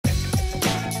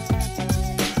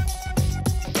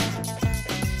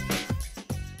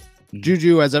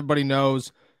JuJu, as everybody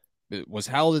knows, it was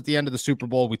held at the end of the Super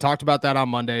Bowl. We talked about that on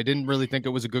Monday. I didn't really think it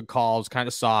was a good call. It was kind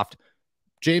of soft.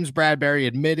 James Bradberry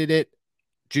admitted it.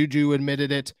 JuJu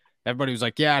admitted it. Everybody was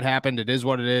like, yeah, it happened. It is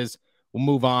what it is. We'll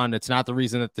move on. It's not the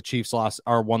reason that the Chiefs lost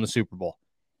or won the Super Bowl.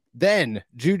 Then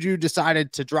JuJu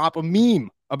decided to drop a meme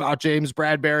about James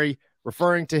Bradberry,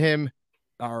 referring to him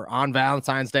or on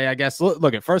Valentine's Day, I guess.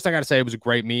 Look, at first I got to say it was a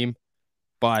great meme,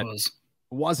 but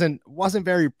wasn't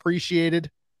very appreciated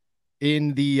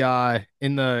in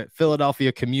the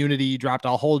Philadelphia community. Dropped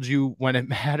 "I'll hold you when it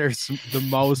matters" the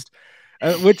most,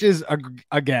 which is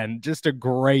again just a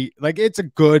great, like, it's a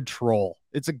good troll.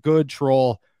 It's a good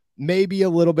troll. Maybe a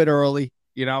little bit early,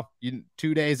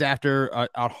 2 days after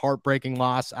a heartbreaking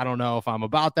loss. I don't know if I'm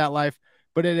about that life,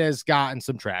 but it has gotten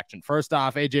some traction. First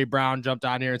off, AJ Brown jumped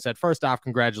on here and said, first off,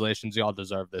 congratulations. You all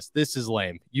deserve this. This is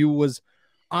lame. You was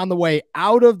on the way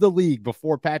out of the league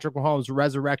before Patrick Mahomes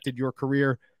resurrected your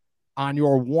career on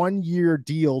your 1-year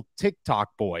deal,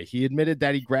 TikTok boy. He admitted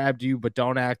that he grabbed you, but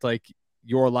don't act like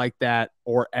you're like that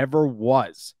or ever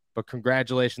was. But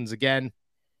congratulations again.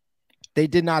 They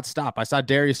did not stop. I saw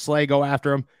Darius Slay go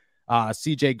after him.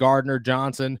 CJ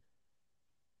Gardner-Johnson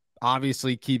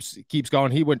obviously keeps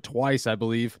going. He went twice, I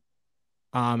believe.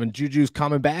 And JuJu's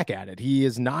coming back at it. He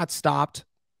has not stopped.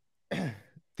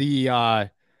 The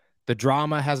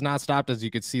drama has not stopped. As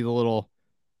you could see, the little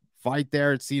fight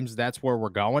there. It seems that's where we're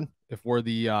going. If we're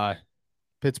the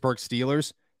Pittsburgh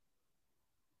Steelers.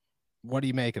 What do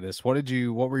you make of this? What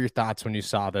were your thoughts when you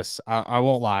saw this? I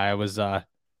won't lie.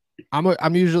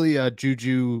 I'm usually a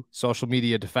JuJu social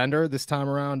media defender. This time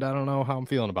around, I don't know how I'm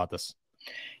feeling about this.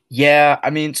 Yeah, I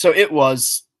mean, so it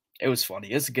was funny.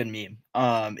 It's a good meme.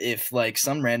 If like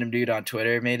some random dude on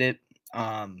Twitter made it,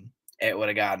 it would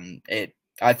have gotten it.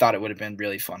 I thought it would have been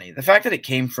really funny. The fact that it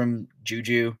came from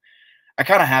JuJu, I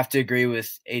kind of have to agree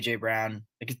with AJ Brown.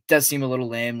 Like, it does seem a little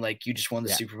lame. Like, you just won the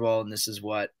Super Bowl, and this is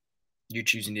what you're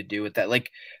choosing to do with that.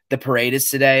 Like, the parade is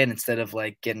today, and instead of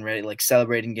like getting ready, like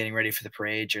celebrating, getting ready for the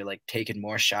parade, you're like taking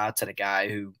more shots at a guy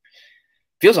who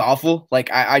feels awful.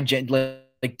 Like, I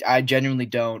genuinely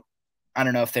don't. I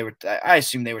don't know if they were. I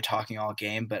assume they were talking all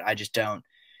game, but I just don't.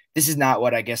 This is not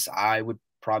what I guess I would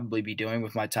probably be doing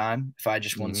with my time if I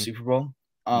just won the Super Bowl.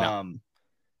 No.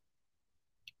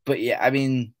 But yeah, I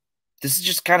mean, this is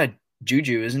just kind of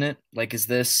JuJu, isn't it? Like, is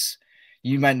this?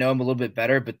 You might know him a little bit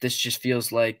better, but this just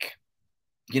feels like,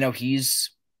 he's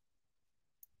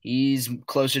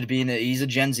closer to being he's a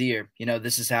Gen Zer.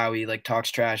 This is how he like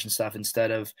talks trash and stuff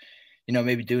instead of,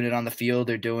 maybe doing it on the field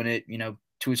or doing it,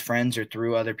 to his friends or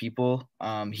through other people.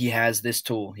 He has this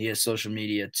tool. He has social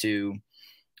media to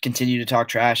continue to talk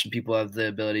trash, and people have the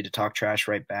ability to talk trash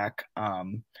right back. I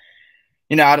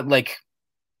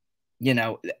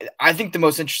think the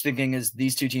most interesting thing is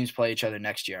these two teams play each other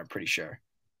next year. I'm pretty sure.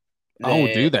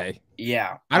 Do they?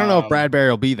 Yeah. I don't know if Bradberry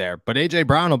will be there, but AJ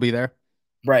Brown will be there.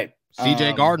 Right.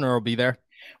 CJ Gardner will be there.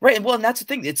 Right. Well, and that's the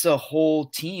thing. It's a whole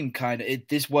team kind of.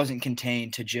 This wasn't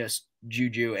contained to just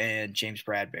JuJu and James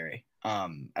Bradberry.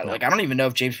 Like, I don't even know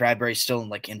if James Bradberry is still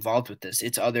like involved with this.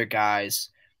 It's other guys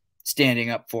standing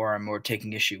up for him or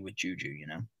taking issue with JuJu,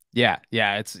 Yeah.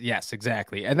 Yes,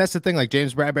 exactly. And that's the thing. Like,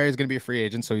 James Bradberry is going to be a free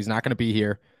agent, so he's not going to be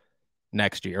here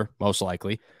next year, most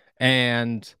likely.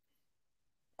 And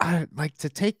I like to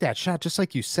take that shot, just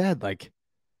like you said, like,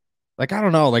 I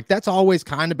don't know, like, that's always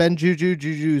kind of been JuJu.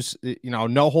 JuJu's,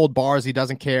 no hold bars. He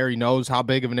doesn't care. He knows how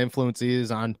big of an influence he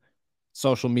is on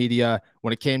social media.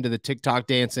 When it came to the TikTok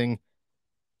dancing,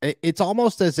 it's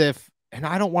almost as if, and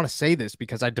I don't want to say this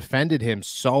because I defended him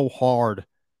so hard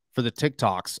for the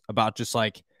TikToks about just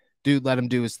like, dude, let him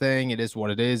do his thing. It is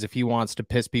what it is. If he wants to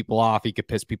piss people off, he could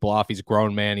piss people off. He's a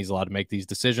grown man. He's allowed to make these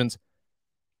decisions.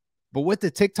 But with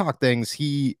the TikTok things,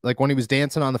 he, like, when he was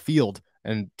dancing on the field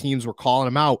and teams were calling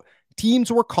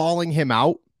him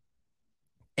out,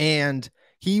 and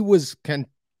he was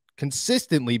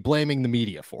consistently blaming the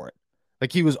media for it.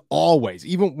 Like, he was always,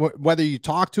 even whether you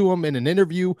talk to him in an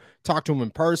interview, talk to him in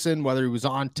person, whether he was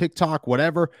on TikTok,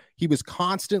 whatever, he was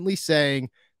constantly saying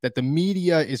that the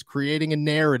media is creating a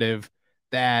narrative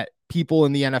that people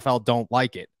in the NFL don't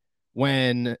like it.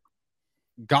 When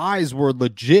guys were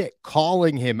legit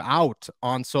calling him out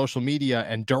on social media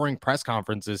and during press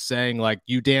conferences saying, like,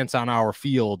 you dance on our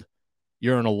field,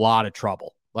 you're in a lot of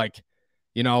trouble. Like,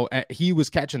 he was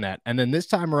catching that. And then this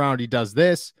time around, he does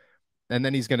this, and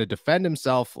then he's going to defend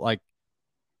himself like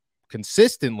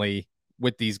consistently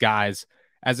with these guys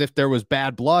as if there was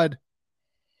bad blood.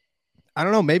 I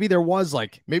don't know. Maybe there was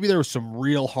some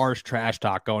real harsh trash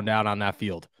talk going down on that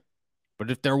field.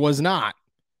 But if there was not,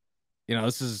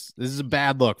 this is a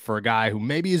bad look for a guy who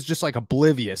maybe is just like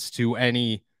oblivious to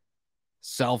any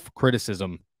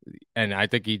self-criticism, and I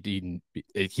think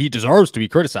he deserves to be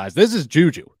criticized. This is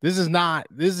JuJu. This is not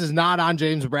on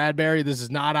James Bradberry. This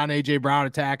is not on AJ Brown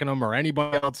attacking him or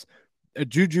anybody else.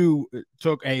 JuJu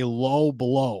took a low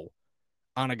blow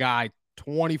on a guy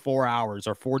 24 hours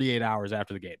or 48 hours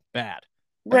after the game. Bad.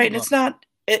 Right, and it's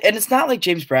not like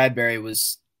James Bradberry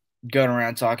was going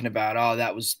around talking about, oh,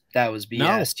 that was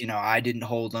BS. No. I didn't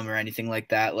hold him or anything like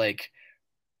that. Like,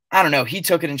 I don't know. He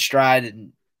took it in stride,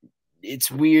 and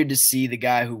it's weird to see the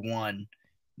guy who won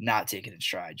not take it in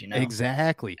stride,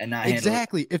 Exactly. And not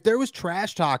exactly. If there was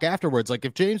trash talk afterwards, like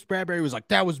if James Bradberry was like,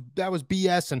 that was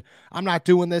BS and I'm not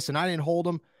doing this and I didn't hold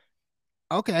him.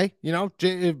 Okay. If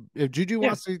JuJu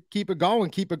wants to keep it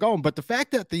going. But the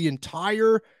fact that the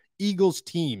entire Eagles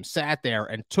team sat there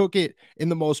and took it in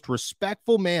the most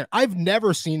respectful manner. I've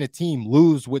never seen a team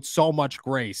lose with so much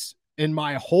grace in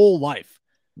my whole life.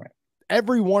 Right.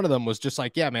 Every one of them was just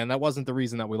like, yeah, man, that wasn't the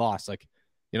reason that we lost. Like,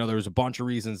 there was a bunch of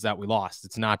reasons that we lost.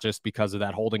 It's not just because of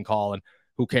that holding call and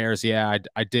who cares? Yeah,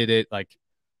 I did it. Like,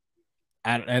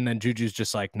 and then JuJu's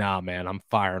just like, nah, man, I'm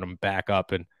firing him back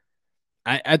up. And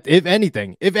if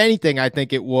anything, I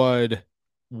think it would,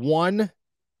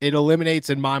 it eliminates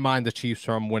in my mind the Chiefs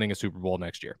from winning a Super Bowl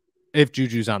next year if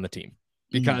JuJu's on the team,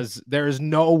 because there's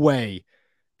no way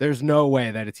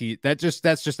that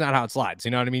that's just not how it slides.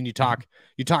 You know what I mean? You talk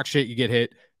shit, you get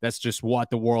hit. That's just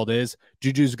what the world is.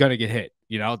 JuJu's gonna get hit.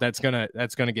 That's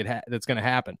gonna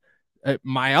happen.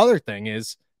 My other thing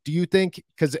is, do you think,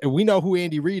 because we know who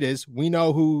Andy Reid is, we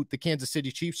know who the Kansas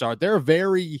City Chiefs are. They're a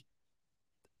very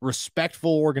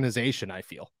respectful organization. I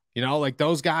feel, like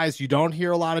those guys, you don't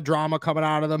hear a lot of drama coming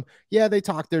out of them. Yeah, they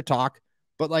talk their talk,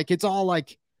 but it's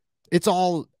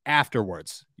all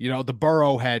afterwards. The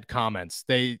Burrowhead comments,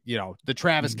 the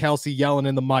Travis Kelce yelling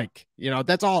in the mic,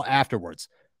 that's all afterwards.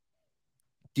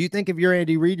 Do you think if you're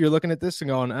Andy Reid, you're looking at this and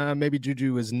going, maybe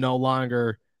JuJu is no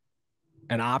longer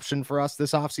an option for us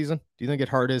this offseason? Do you think it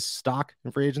hurt his stock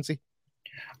in free agency?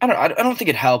 I don't think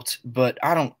it helped, but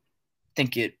I don't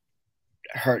think it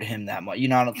hurt him that much.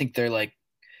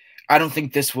 I don't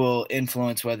think this will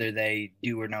influence whether they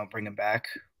do or not bring him back,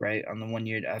 right? On the 1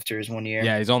 year after his 1 year.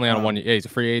 Yeah, he's only on 1 year. Yeah, he's a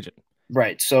free agent.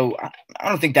 Right. So I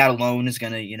don't think that alone is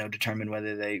going to, determine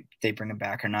whether they bring him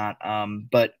back or not.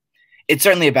 But it's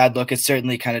certainly a bad look. It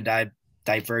certainly kind of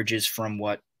diverges from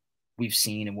what we've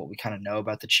seen and what we kind of know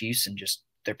about the Chiefs and just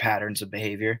their patterns of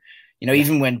behavior.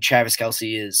 Even when Travis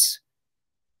Kelce is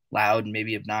loud and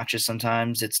maybe obnoxious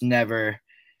sometimes, it's never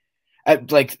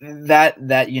like that,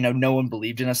 no one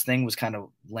believed in us thing was kind of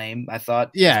lame, I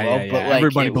thought. Yeah. Well. Yeah. But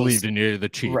everybody believed in you, the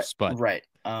Chiefs, right.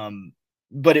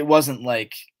 But it wasn't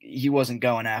like he wasn't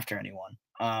going after anyone.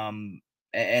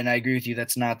 And I agree with you.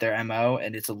 That's not their MO.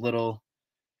 And it is a little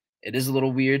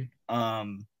weird.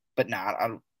 But I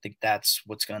don't think that's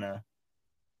what's gonna,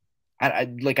 I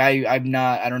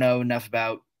don't know enough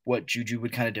about what JuJu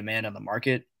would kind of demand on the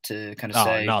market to kind of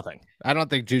say nothing. I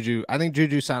think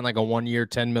JuJu signed like a 1 year,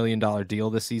 $10 million deal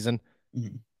this season.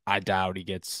 Mm-hmm. I doubt he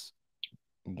gets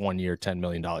 1 year, $10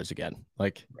 million again.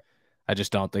 Like, right. I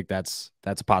just don't think that's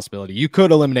a possibility. You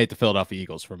could eliminate the Philadelphia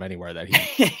Eagles from anywhere that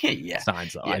he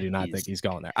signs, though. I do not think he's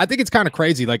going there. I think it's kind of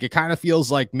crazy. Like, it kind of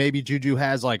feels like maybe JuJu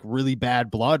has like really bad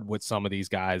blood with some of these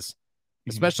guys,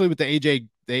 especially with the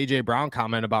AJ Brown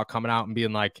comment about coming out and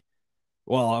being like,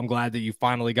 well, I'm glad that you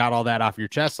finally got all that off your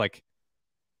chest. Like,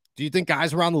 do you think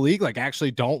guys around the league like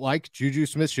actually don't like JuJu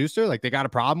Smith-Schuster? Like, they got a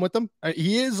problem with him?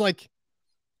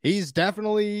 He's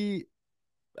definitely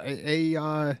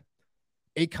a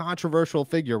controversial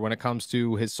figure when it comes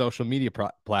to his social media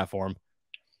platform.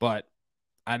 But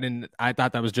I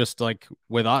thought that was just like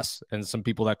with us and some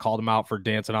people that called him out for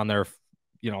dancing on their,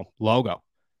 logo.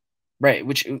 Right.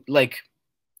 Which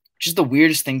just the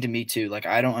weirdest thing to me too. Like,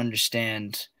 I don't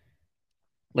understand.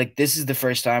 Like, this is the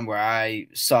first time where I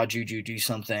saw JuJu do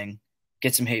something,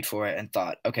 get some hate for it, and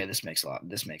thought, okay, this makes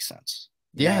sense.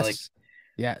 Yes.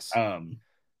 Yes.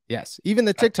 Even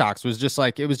the TikToks was just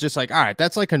like, all right,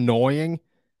 that's like annoying.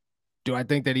 Do I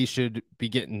think that he should be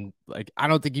getting I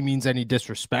don't think he means any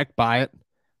disrespect by it.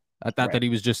 I thought that he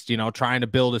was just, trying to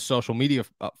build his social media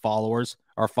followers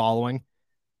or following,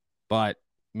 but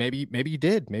maybe he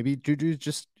did. Maybe JuJu's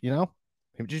just,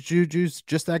 JuJu's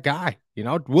just that guy.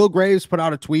 Will Graves put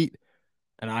out a tweet,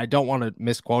 and I don't want to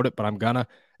misquote it, but I'm gonna.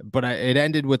 But it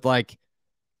ended with like,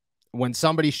 when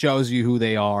somebody shows you who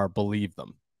they are, believe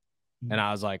them. And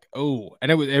I was like, oh,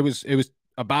 and it was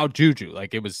about JuJu.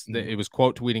 Like, it was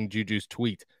quote tweeting JuJu's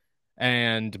tweet,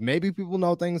 and maybe people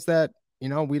know things that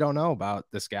we don't know about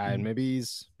this guy, and maybe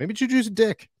JuJu's a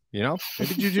dick. Maybe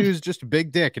JuJu's just a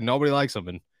big dick, and nobody likes him,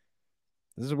 and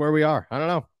this is where we are. I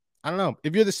don't know.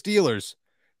 If you're the Steelers,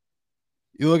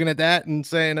 You looking at that and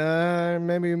saying,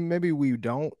 maybe we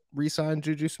don't re-sign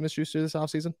JuJu Smith-Schuster this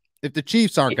offseason? If the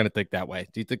Chiefs aren't going to think that way,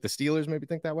 do you think the Steelers maybe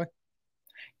think that way?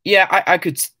 Yeah, I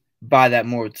could buy that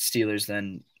more with the Steelers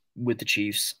than with the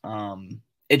Chiefs.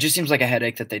 It just seems like a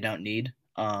headache that they don't need.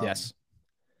 Yes.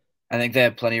 I think they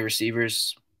have plenty of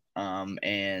receivers,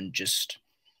 and just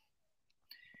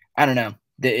I don't know.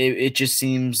 It just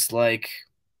seems like,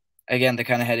 again, the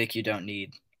kind of headache you don't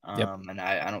need. Yep. And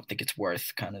I don't think it's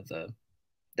worth kind of the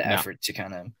No. effort to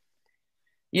kind of,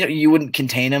 you wouldn't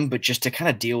contain him, but just to kind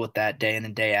of deal with that day in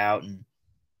and day out. And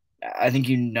I think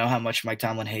how much Mike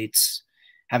Tomlin hates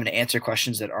having to answer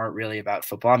questions that aren't really about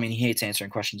football. I mean, he hates answering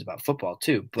questions about football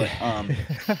too, but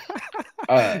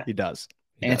he does.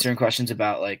 Answering questions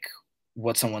about like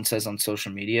what someone says on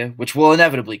social media, which will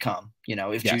inevitably come.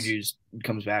 If Yes. JuJu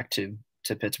comes back to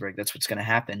Pittsburgh, that's what's going to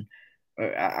happen.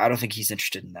 I don't think he's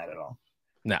interested in that at all.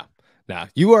 No.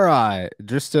 You are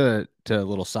just a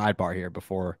little sidebar here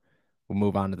before we'll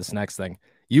move on to this next thing.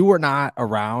 You were not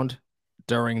around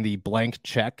during the blank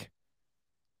check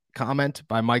comment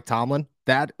by Mike Tomlin.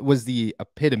 That was the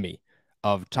epitome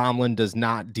of Tomlin does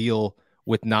not deal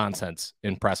with nonsense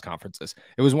in press conferences.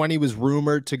 It was when he was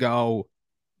rumored to go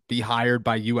be hired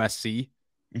by USC.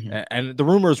 Mm-hmm. And the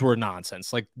rumors were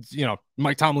nonsense. Like,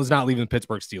 Mike Tomlin's not leaving the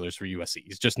Pittsburgh Steelers for USC.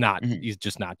 He's just not. Mm-hmm. He's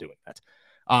just not doing that.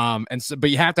 But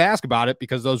you have to ask about it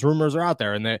because those rumors are out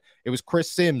there. And it was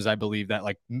Chris Sims, I believe, that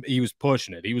like he was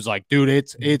pushing it. He was like, dude,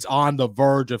 it's on the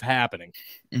verge of happening.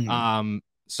 Mm-hmm.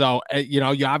 So, you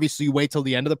obviously wait till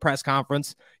the end of the press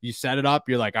conference. You set it up.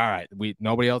 You're like, all right,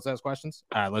 nobody else has questions.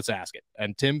 All right, let's ask it.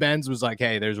 And Tim Benz was like,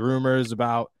 hey, there's rumors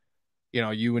about,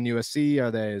 you and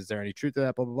USC. Is there any truth to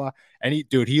that? Blah, blah, blah. And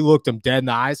he looked him dead in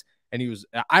the eyes. And he was,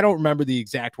 I don't remember the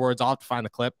exact words. I'll have to find the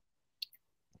clip.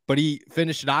 But he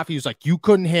finished it off. He was like, you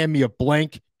couldn't hand me a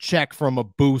blank check from a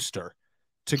booster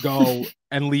to go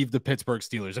and leave the Pittsburgh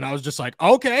Steelers. And I was just like,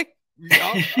 okay.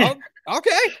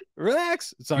 Okay,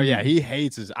 relax. So yeah, he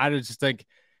hates his. I just think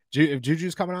if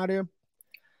JuJu's coming out here,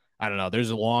 I don't know.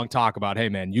 There's a long talk about, hey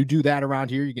man, you do that around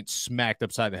here, you get smacked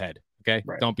upside the head. Okay,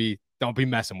 right. Don't be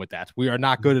messing with that. We are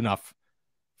not good enough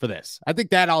for this. I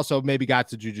think that also maybe got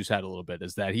to JuJu's head a little bit,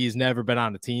 is that he's never been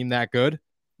on a team that good,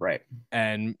 right?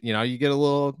 And you get a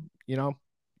little,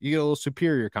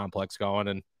 superior complex going,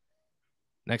 and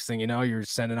next thing you know, you're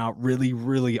sending out really,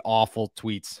 really awful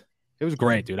tweets. It was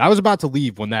great, dude. I was about to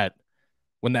leave when that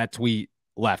tweet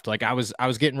left. Like I was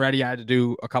getting ready. I had to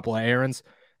do a couple of errands,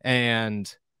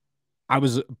 and I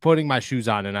was putting my shoes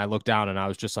on, and I looked down, and I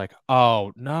was just like,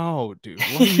 "Oh no, dude,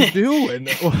 what are you doing?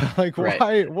 Like, right.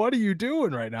 Why? What are you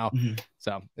doing right now?" Mm-hmm.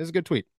 So it was a good tweet.